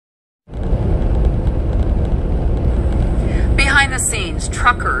Behind the scenes,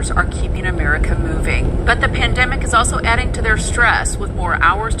 truckers are keeping America moving, but the pandemic is also adding to their stress with more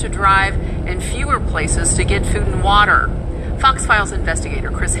hours to drive and fewer places to get food and water. Fox Files investigator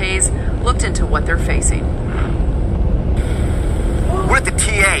Chris Hayes looked into what they're facing. We're at the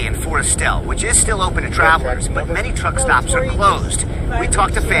TA in Forestell, which is still open to travelers, but many truck stops are closed. We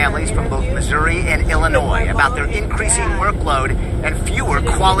talked to families from both Missouri and Illinois about their increasing workload and fewer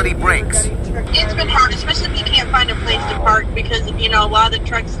quality breaks. It's been hard, especially if you can't find a place to park because, a lot of the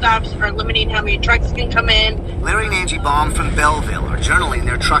truck stops are limiting how many trucks can come in. Larry and Angie Baum from Belleville are journaling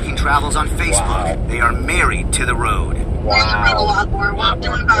their trucking travels on Facebook. Wow. They are married to the road. We're on the road a lot more. We're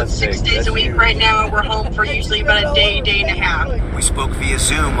doing about 6 days a week right now. We're home for usually about a day, day and a half. We spoke via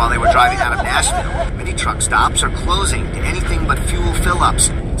Zoom while they were driving out of Nashville. Many truck stops are closing to anything but fuel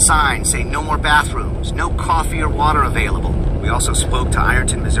fill-ups. Signs say no more bathrooms, no coffee or water available. We also spoke to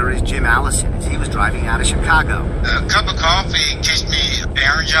Ironton, Missouri's Jim Allison as he was driving out of Chicago. A cup of coffee keeps me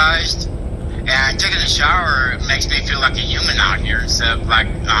energized, and taking a shower makes me feel like a human out here instead of like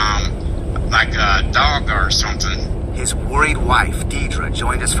a dog or something. His worried wife, Deidre,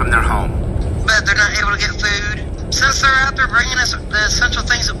 joined us from their home. But they're not able to get food. Since they're out there bringing us the essential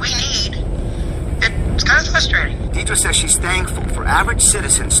things that we need, it's kind of frustrating. Deidre says she's thankful for average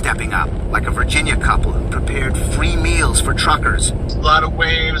citizens stepping up, like a Virginia couple who prepared free meals for truckers. A lot of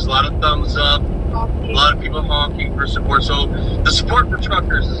waves, a lot of thumbs up, a lot of people honking for support. So the support for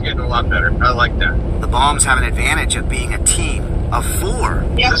truckers is getting a lot better. I like that. The Baums have an advantage of being a team of 4.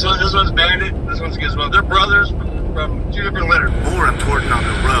 Yep. This one's Bandit, this one's Gizmo. They're brothers from 2 different litters. More important on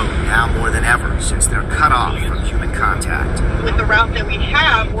the road now more than ever since they're cut off from human contact. With the route that we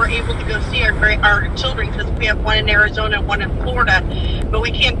have, we're able to go see our children because we have one in Arizona and one in Florida. But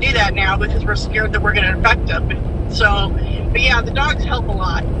we can't do that now because we're scared that we're going to infect them. But yeah, the dogs help a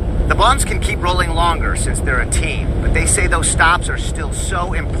lot. The Baums can keep rolling longer since they're a team, but they say those stops are still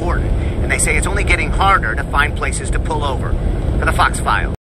so important, and they say it's only getting harder to find places to pull over. For the Fox Files.